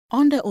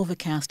Under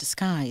overcast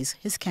skies,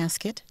 his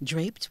casket,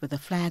 draped with the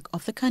flag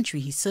of the country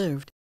he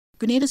served,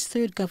 Grenada's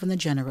third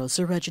Governor-General,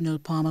 Sir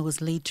Reginald Palmer,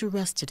 was laid to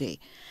rest today,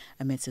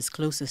 amidst his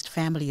closest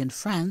family in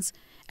France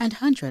and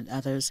 100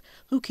 others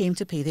who came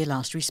to pay their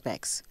last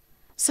respects.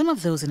 Some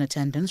of those in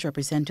attendance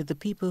represented the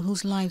people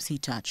whose lives he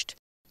touched,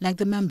 like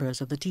the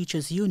members of the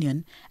Teachers'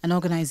 Union, an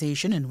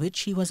organization in which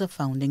he was a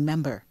founding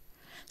member.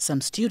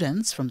 Some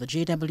students from the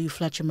J.W.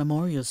 Fletcher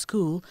Memorial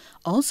School,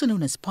 also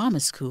known as Palmer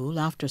School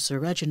after Sir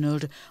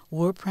Reginald,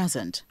 were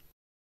present.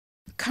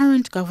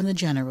 Current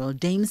Governor-General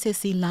Dame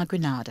Cécile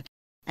Grenada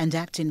and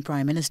Acting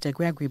Prime Minister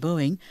Gregory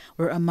Boeing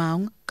were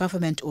among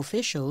government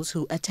officials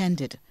who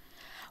attended.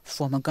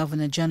 Former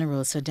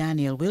Governor-General Sir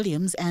Daniel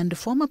Williams and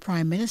former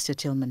Prime Minister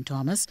Tillman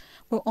Thomas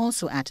were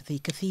also at the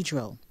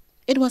Cathedral.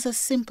 It was a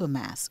simple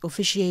mass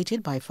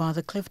officiated by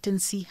Father Clifton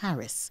C.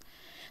 Harris.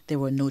 There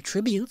were no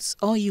tributes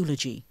or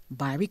eulogy,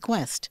 by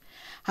request.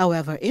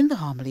 However, in the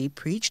homily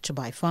preached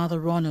by Father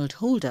Ronald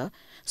Holder,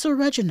 Sir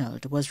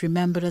Reginald was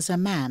remembered as a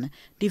man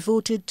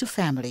devoted to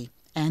family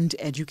and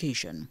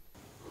education.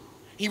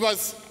 He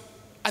was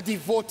a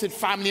devoted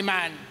family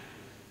man.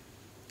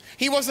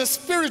 He was a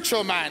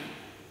spiritual man.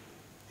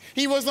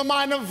 He was a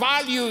man of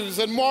values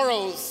and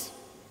morals.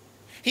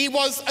 He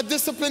was a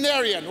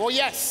disciplinarian, oh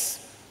yes.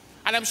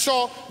 And I'm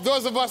sure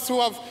those of us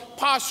who have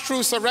passed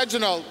through Sir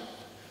Reginald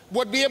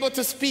would be able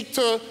to speak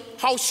to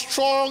how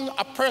strong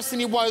a person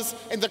he was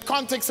in the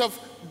context of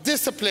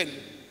discipline.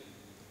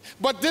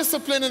 But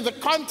discipline in the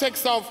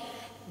context of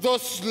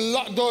those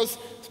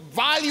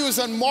values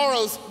and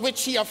morals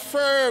which he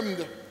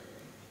affirmed.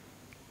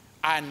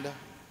 And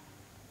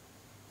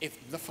if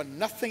for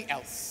nothing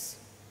else,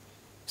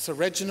 Sir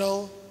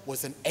Reginald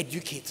was an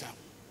educator.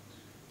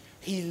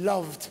 He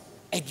loved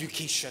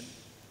education.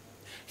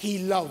 He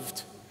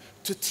loved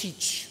to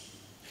teach.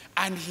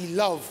 And he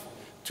loved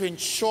to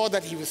ensure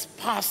that he was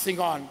passing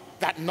on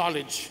that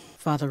knowledge.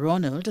 Father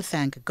Ronald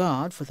thanked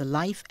God for the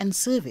life and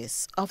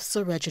service of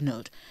Sir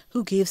Reginald,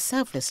 who gave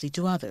selflessly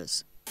to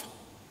others.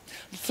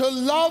 To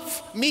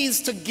love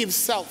means to give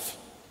self.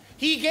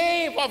 He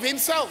gave of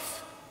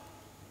himself.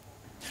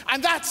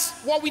 And that's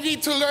what we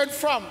need to learn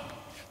from.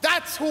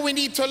 That's who we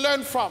need to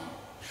learn from.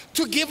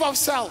 To give of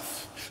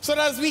self. So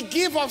that as we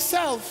give of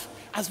self,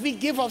 we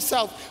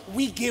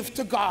give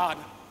to God.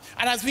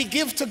 And as we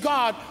give to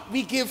God,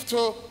 we give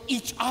to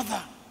each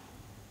other.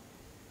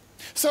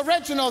 So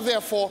Reginald,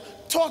 therefore,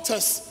 taught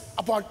us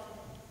about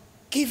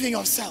giving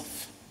of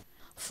self.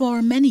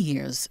 For many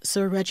years,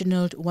 Sir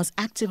Reginald was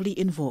actively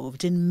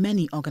involved in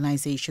many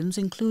organizations,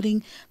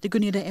 including the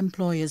Grenada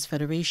Employers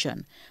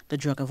Federation, the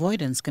Drug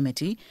Avoidance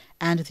Committee,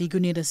 and the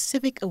Grenada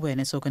Civic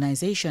Awareness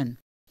Organization.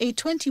 A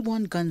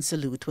 21-gun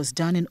salute was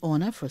done in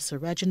honor for Sir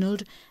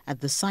Reginald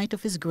at the site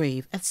of his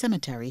grave at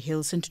Cemetery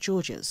Hill, St.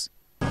 George's.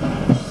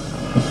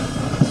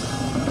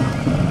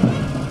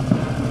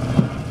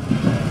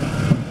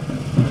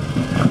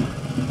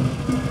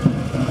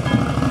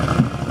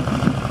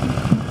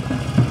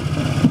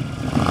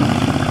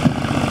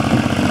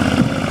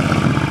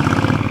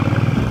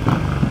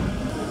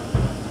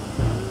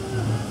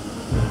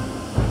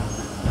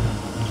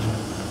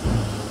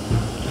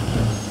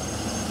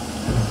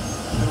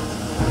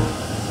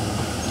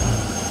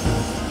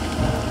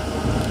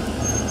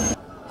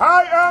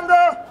 High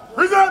anger,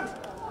 present!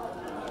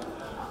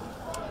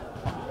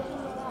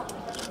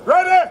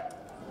 Ready!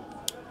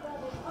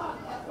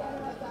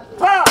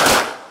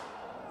 Fire!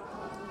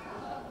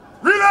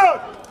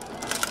 Reload!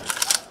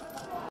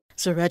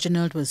 Sir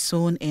Reginald was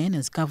sworn in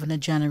as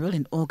Governor-General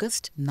in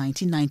August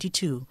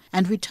 1992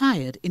 and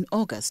retired in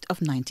August of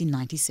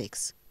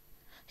 1996.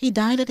 He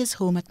died at his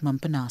home at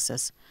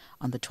Mumpanasas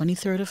on the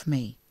 23rd of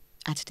May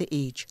at the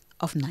age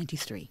of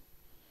 93.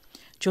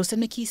 Joseph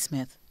McKee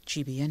Smith,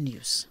 GBN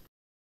News.